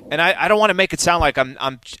 well, and I don't want to make it sound like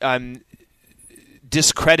I'm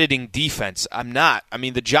discrediting defense. I'm not. I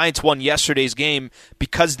mean, the Giants won yesterday's game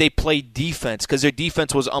because they played defense, because their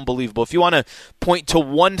defense was unbelievable. If you want to point to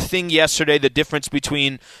one thing yesterday, the difference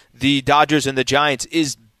between the Dodgers and the Giants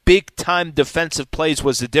is big-time defensive plays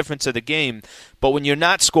was the difference of the game. But when you're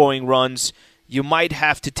not scoring runs, you might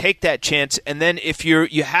have to take that chance, and then if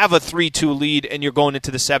you have a 3-2 lead and you're going into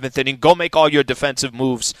the 7th inning, go make all your defensive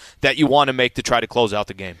moves that you want to make to try to close out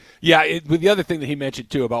the game. Yeah, the other thing that he mentioned,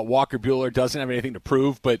 too, about Walker Buehler doesn't have anything to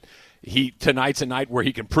prove, but tonight's a night where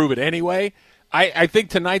he can prove it anyway. I think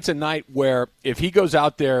tonight's a night where if he goes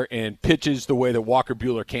out there and pitches the way that Walker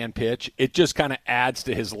Buehler can pitch, it just kind of adds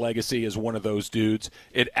to his legacy as one of those dudes.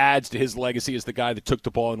 It adds to his legacy as the guy that took the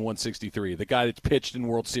ball in 163, the guy that's pitched in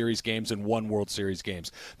World Series games and won World Series games,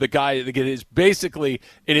 the guy that is basically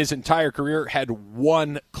in his entire career had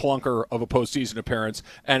one clunker of a postseason appearance,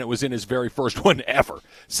 and it was in his very first one ever.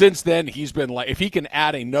 Since then, he's been like, if he can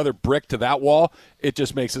add another brick to that wall, it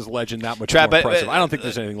just makes his legend that much more impressive. I don't think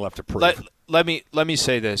there's anything left to prove. Let me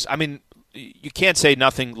say this. I mean, you can't say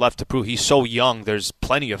nothing left to prove. He's so young. There's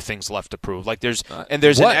plenty of things left to prove. Like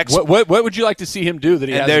what would you like to see him do that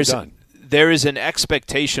he hasn't done? There is an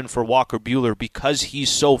expectation for Walker Buehler because he's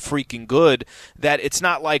so freaking good that it's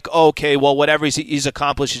not like, okay, well, whatever he's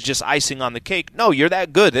accomplished is just icing on the cake. No, you're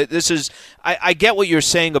that good. I get what you're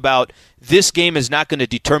saying about this game is not going to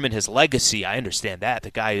determine his legacy. I understand that.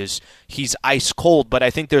 The guy he's ice cold, but I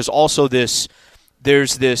think there's also this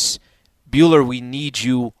Buehler, we need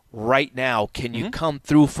you right now. Can you come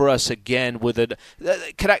through for us again with a?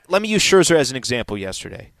 Let me use Scherzer as an example.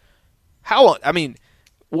 Yesterday,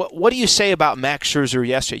 what do you say about Max Scherzer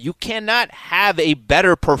yesterday? You cannot have a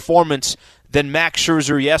better performance than Max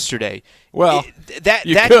Scherzer yesterday. Well, that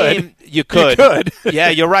game you could. You could. Yeah,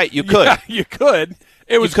 you're right. You could. Yeah, you could.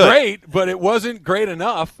 It was great, but it wasn't great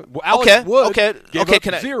enough. Alex Wood gave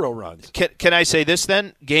up 0 runs. Can I say this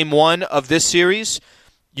then? Game 1 of this series.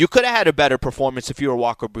 You could have had a better performance if you were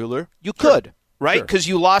Walker Buehler. You could, right? Because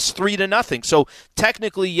you lost 3-0. So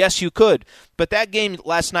technically, yes, you could. But that game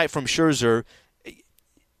last night from Scherzer,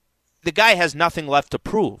 the guy has nothing left to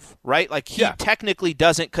prove, right? Like he technically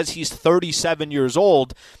doesn't because he's 37 years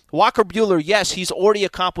old. Walker Buehler, yes, he's already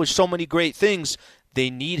accomplished so many great things. They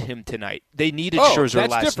need him tonight. They needed Scherzer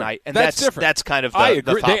last night, and that's different. That's kind of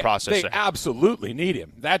the thought process. They absolutely need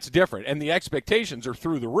him. That's different, and the expectations are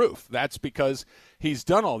through the roof. That's because he's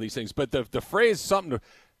done all these things. But the phrase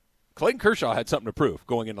Clayton Kershaw had something to prove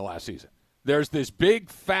going into last season. There's this big,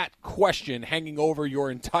 fat question hanging over your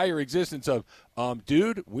entire existence of,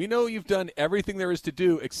 dude, we know you've done everything there is to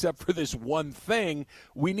do except for this one thing.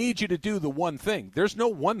 We need you to do the one thing. There's no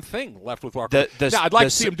one thing left with Walker. Now, I'd like to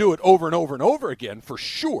see him do it over and over and over again for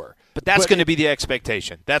sure. But that's going to be the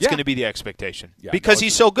expectation. That's going to be the expectation. Because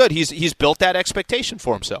he's so good. He's built that expectation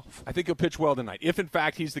for himself. I think he'll pitch well tonight. If, in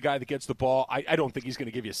fact, he's the guy that gets the ball, I don't think he's going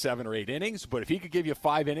to give you 7 or 8 innings. But if he could give you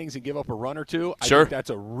 5 innings and give up a run or 2, I think that's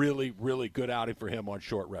a really, really good outing for him on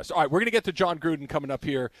short rest. All right, we're going to get to John Gruden coming up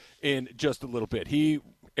here in just a little bit. He,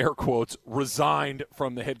 air quotes, resigned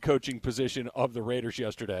from the head coaching position of the Raiders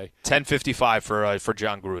yesterday. 10:55 for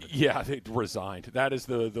John Gruden. Yeah, they resigned. That is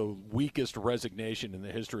the weakest resignation in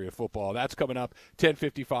the history of football. That's coming up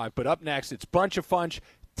 10:55. But up next, it's Bunch of Funch,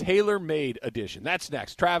 tailor-made edition. That's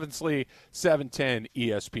next. Travis Lee, 710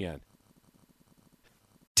 ESPN.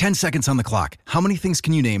 10 seconds on the clock. How many things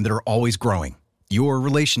can you name that are always growing? Your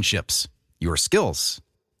relationships, your skills,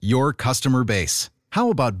 your customer base. How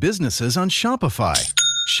about businesses on Shopify?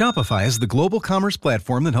 Shopify is the global commerce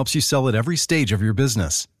platform that helps you sell at every stage of your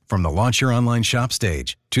business. From the launch your online shop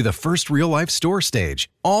stage to the first real-life store stage,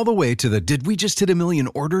 all the way to the did we just hit a million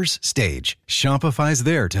orders stage, Shopify's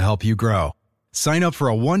there to help you grow. Sign up for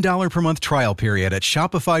a $1 per month trial period at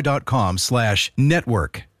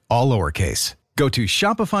shopify.com/network, all lowercase. Go to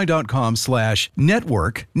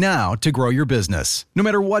shopify.com/network now to grow your business, no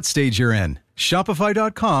matter what stage you're in.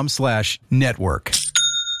 Shopify.com/network.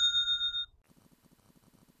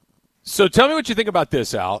 So tell me what you think about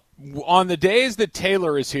this, Al. On the days that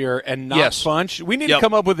Taylor is here and not Funch, we need to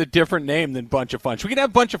come up with a different name than Bunch of Funch. We can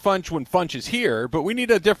have Bunch of Funch when Funch is here, but we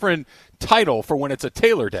need a different title for when it's a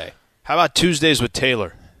Taylor day. How about Tuesdays with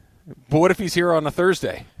Taylor? But what if he's here on a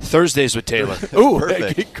Thursday? Thursdays with Taylor. Ooh,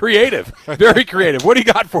 creative. Very creative. What do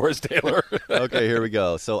you got for us, Taylor? Okay, here we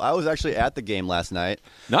go. So I was actually at the game last night.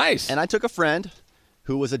 Nice. And I took a friend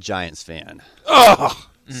who was a Giants fan. Oh!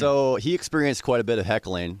 So he experienced quite a bit of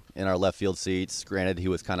heckling in our left field seats. Granted, he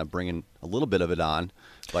was kind of bringing a little bit of it on.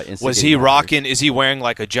 Was he rocking? Is he wearing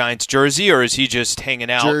like a Giants jersey, or is he just hanging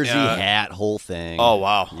out? Jersey, hat, whole thing. Oh,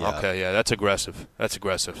 wow. Yeah. Okay, yeah, that's aggressive.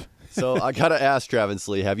 So I got to ask Travis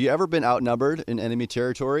Lee, have you ever been outnumbered in enemy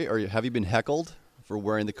territory, or have you been heckled for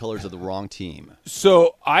wearing the colors of the wrong team?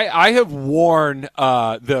 So I have worn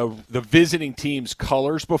the visiting team's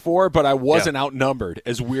colors before, but I wasn't outnumbered,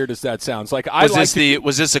 as weird as that sounds.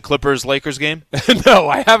 Was this a Clippers-Lakers game? No,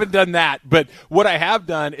 I haven't done that. But what I have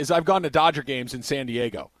done is I've gone to Dodger games in San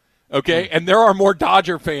Diego. Okay, and there are more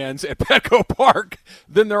Dodger fans at Petco Park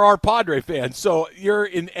than there are Padre fans. So you're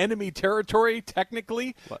in enemy territory,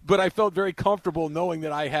 technically, but I felt very comfortable knowing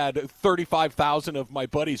that I had 35,000 of my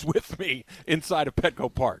buddies with me inside of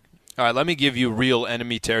Petco Park. All right, let me give you real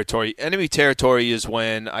enemy territory. Enemy territory is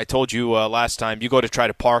when, I told you last time, you go to try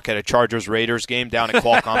to park at a Chargers-Raiders game down at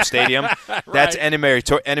Qualcomm Stadium. Right. That's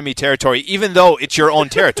enemy territory, even though it's your own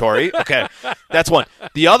territory. Okay, that's one.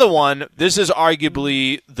 The other one, this is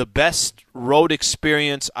arguably the best road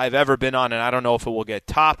experience I've ever been on, and I don't know if it will get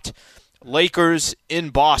topped. Lakers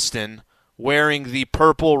in Boston, wearing the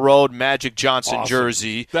Purple Road Magic Johnson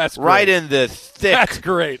jersey. That's great. Right in the thick. That's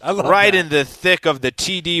great. I love right that. in the thick of the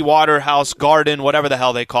TD Waterhouse Garden, whatever the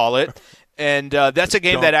hell they call it. And that's a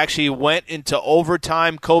game that actually went into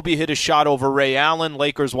overtime. Kobe hit a shot over Ray Allen.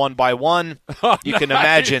 Lakers won by 1. You can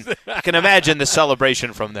imagine the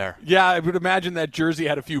celebration from there. Yeah, I would imagine that jersey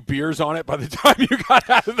had a few beers on it by the time you got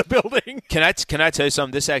out of the building. Can I tell you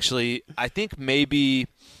something? This actually, I think maybe.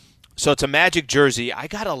 So it's a Magic jersey. I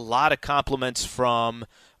got a lot of compliments from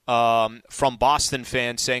Boston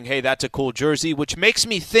fans saying, hey, that's a cool jersey, which makes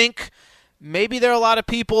me think maybe there are a lot of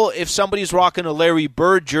people, if somebody's rocking a Larry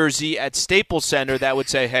Bird jersey at Staples Center, that would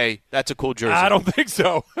say, hey, that's a cool jersey. I don't think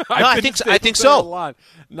so. I think so.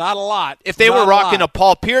 Not a lot. If they were rocking a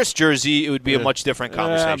Paul Pierce jersey, it would be a much different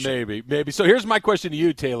conversation. Maybe. So here's my question to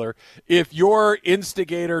you, Taylor. If your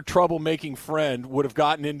instigator, troublemaking friend would have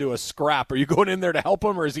gotten into a scrap, are you going in there to help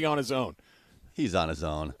him, or is he on his own? He's on his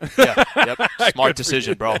own. Yep. Smart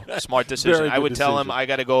decision, bro. Smart decision. I would tell him I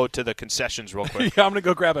got to go to the concessions real quick. Yeah, I'm going to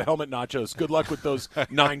go grab a helmet nachos. Good luck with those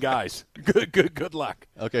 9 guys. Good luck.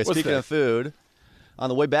 Okay, speaking of food, on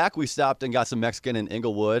the way back, we stopped and got some Mexican in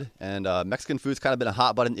Inglewood, and Mexican food's kind of been a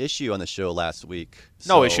hot button issue on the show last week.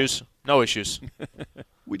 No issues.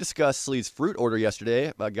 We discussed Slee's fruit order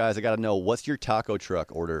yesterday, but guys, I got to know, what's your taco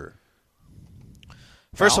truck order?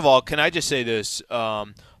 First of all, can I just say this?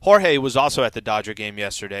 Jorge was also at the Dodger game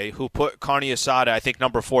yesterday, who put carne asada, I think,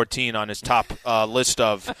 number 14 on his top list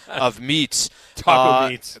of meats. Taco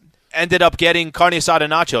meats. Ended up getting carne asada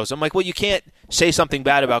nachos. I'm like, well, you can't say something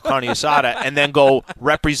bad about carne asada and then go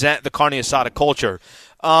represent the carne asada culture.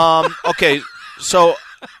 Okay, so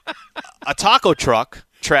a taco truck,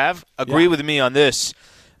 Trav, agree with me on this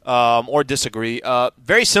or disagree.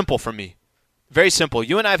 Very simple for me. Very simple.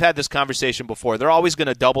 You and I have had this conversation before. They're always going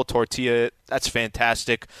to double tortilla it. That's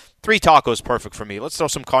fantastic. 3 tacos, perfect for me. Let's throw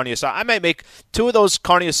some carne asada. I might make 2 of those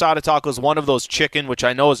carne asada tacos, 1 of those chicken, which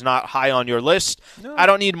I know is not high on your list. No. I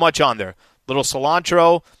don't need much on there. Little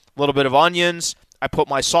cilantro, a little bit of onions. I put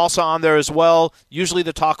my salsa on there as well. Usually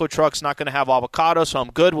the taco truck's not going to have avocado, so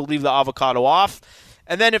I'm good. We'll leave the avocado off.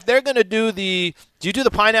 And then if they're going to do do you do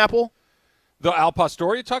the pineapple? The al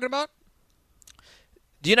pastor you're talking about?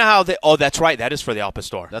 Do you know how they? Oh, that's right. That is for the Al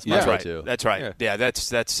Pastor. That's my too. That's right. Yeah,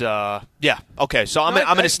 that's Yeah. Okay. So I'm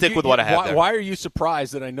going to stick with what I have there. Why are you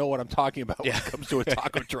surprised that I know what I'm talking about when it comes to a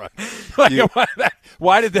taco truck?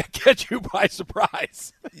 Why did that catch you by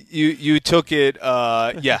surprise? You took it.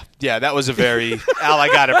 Yeah. That was a very Al. I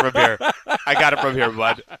got it from here,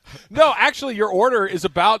 bud. No, actually, your order is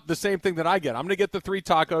about the same thing that I get. I'm going to get the 3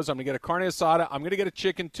 tacos. I'm going to get a carne asada. I'm going to get a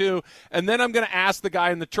chicken too, and then I'm going to ask the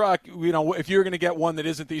guy in the truck, if you're going to get one that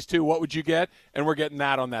isn't these two, what would you get? And we're getting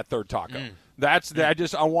that on that 3rd taco.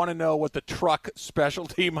 I want to know what the truck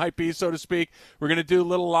specialty might be, so to speak. We're going to do a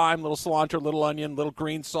little lime, little cilantro, little onion, little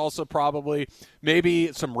green salsa probably.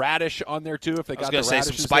 Maybe some radish on there too if they got the radishes. I was going to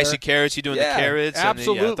say some spicy carrots. You doing the carrots?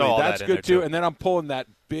 Absolutely. That's good too. Too. And then I'm pulling that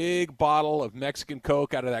big bottle of Mexican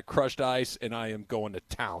Coke out of that crushed ice, and I am going to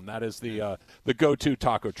town. That is the go-to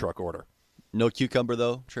taco truck order. No cucumber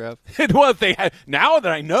though, Trav? Well, they had, now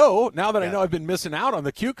that I know I've been missing out on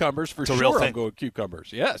the cucumbers for sure. I'm going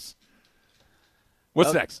cucumbers. Yes.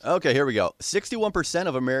 What's next? Okay, here we go. 61%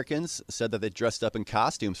 of Americans said that they dressed up in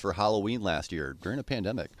costumes for Halloween last year during a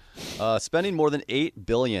pandemic, spending more than $8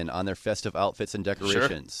 billion on their festive outfits and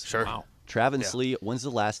decorations. Sure. Wow. Trav and Slee, when's the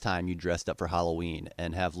last time you dressed up for Halloween?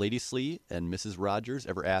 And have Lady Slee and Mrs. Rogers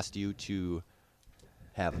ever asked you to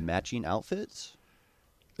have matching outfits?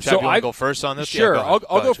 So I go first on this. Sure, I'll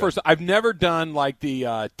go first. I've never done like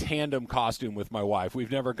the tandem costume with my wife. We've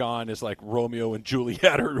never gone as like Romeo and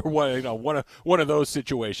Juliet or one of those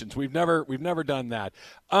situations. We've never done that.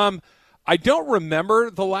 I don't remember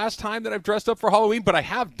the last time that I've dressed up for Halloween, but I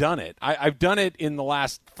have done it. I've done it in the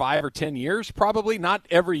last 5 or 10 years, probably not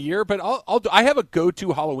every year, but I have a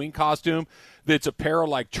go-to Halloween costume that's a pair of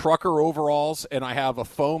like trucker overalls, and I have a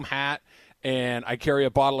foam hat. And I carry a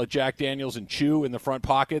bottle of Jack Daniels and chew in the front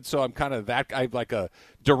pocket, so I'm kind of I'm like a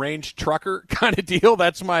deranged trucker kind of deal.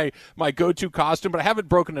 That's my go-to costume, but I haven't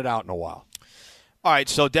broken it out in a while. All right,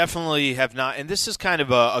 so definitely have not, and this is kind of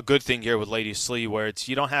a good thing here with Lady Slee, where it's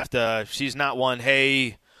you don't have to. She's not one.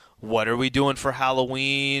 Hey, what are we doing for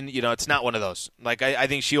Halloween? It's not one of those. Like I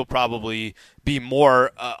think she'll probably be more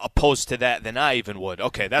opposed to that than I even would.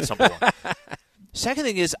 Okay, that's number one. Second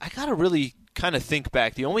thing is I gotta really kind of think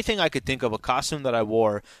back. The only thing I could think of, a costume that I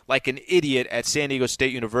wore like an idiot at San Diego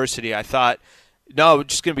State University, I thought, no, I'm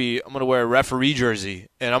going to wear a referee jersey,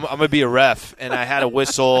 and I'm going to be a ref. And I had a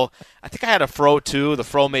whistle. I think I had a fro, too. The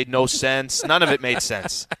fro made no sense. None of it made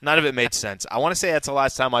sense. I want to say that's the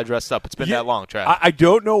last time I dressed up. It's been that long, Trav. I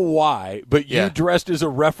don't know why, but you dressed as a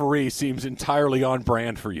referee seems entirely on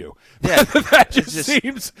brand for you. Yeah. That just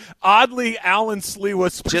seems oddly Alan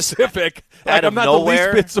Sliwa specific. I'm not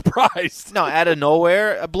nowhere, the least bit surprised. No, out of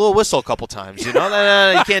nowhere, I blew a whistle a couple times.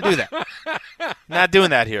 No, you can't do that. Not doing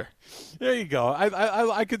that here. There you go.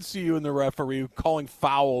 I could see you in the referee calling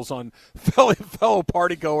fouls on fellow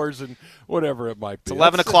partygoers and whatever it might be. It's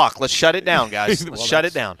 11 o'clock. Let's shut it down, guys. Let's shut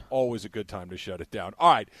it down. Always a good time to shut it down.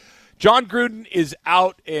 All right. Jon Gruden is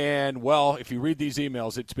out, and, well, if you read these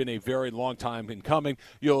emails, it's been a very long time in coming.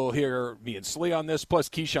 You'll hear me and Slee on this, plus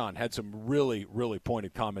Keyshawn had some really, really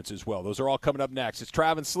pointed comments as well. Those are all coming up next. It's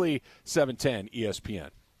Trav and Slee, 710 ESPN.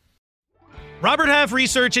 Robert Half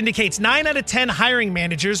research indicates 9 out of 10 hiring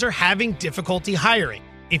managers are having difficulty hiring.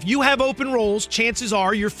 If you have open roles, chances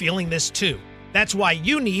are you're feeling this too. That's why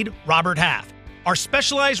you need Robert Half. Our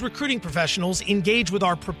specialized recruiting professionals engage with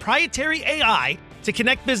our proprietary AI to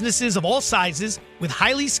connect businesses of all sizes with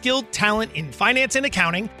highly skilled talent in finance and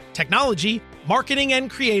accounting, technology, marketing and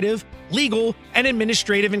creative, legal, and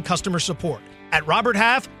administrative and customer support. At Robert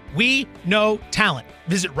Half, we know talent.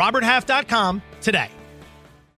 Visit roberthalf.com today.